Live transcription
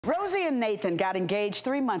Rosie and Nathan got engaged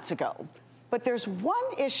 3 months ago, but there's one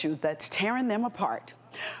issue that's tearing them apart.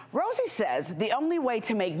 Rosie says the only way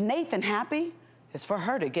to make Nathan happy is for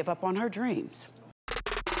her to give up on her dreams.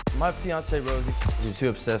 My fiancée, Rosie, is too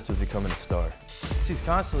obsessed with becoming a star. She's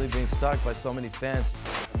constantly being stalked by so many fans.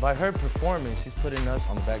 By her performing, she's putting us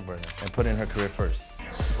on the back burner and putting her career first.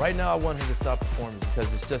 Right now, I want her to stop performing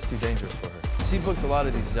because it's just too dangerous for her. She books a lot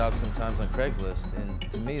of these jobs sometimes on Craigslist,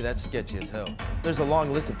 and to me, that's sketchy as hell. There's a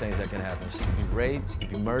long list of things that can happen. She could be raped, she could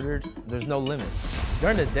be murdered. There's no limit.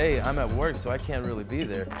 During the day, I'm at work, so I can't really be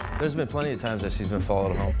there. There's been plenty of times that she's been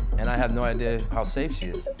followed home, and I have no idea how safe she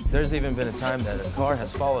is. There's even been a time that a car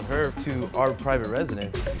has followed her to our private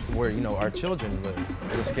residence where, our children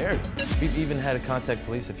live. It was scary. We've even had to contact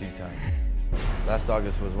police a few times. Last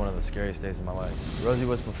August was one of the scariest days of my life. Rosie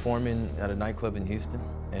was performing at a nightclub in Houston,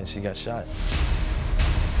 and she got shot.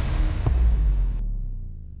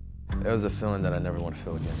 It was a feeling that I never want to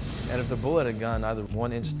feel again. And if the bullet had gone either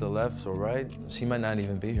 1 inch to the left or right, she might not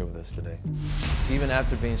even be here with us today. Even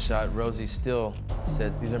after being shot, Rosie still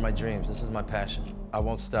said, "These are my dreams, this is my passion. I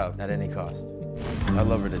won't stop at any cost." I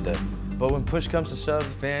love her to death. But when push comes to shove,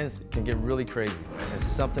 fans can get really crazy, and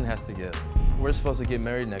something has to give. We're supposed to get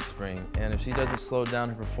married next spring, and if she doesn't slow down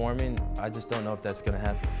her performing, I just don't know if that's gonna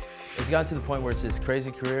happen. It's gotten to the point where it's this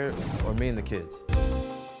crazy career or me and the kids.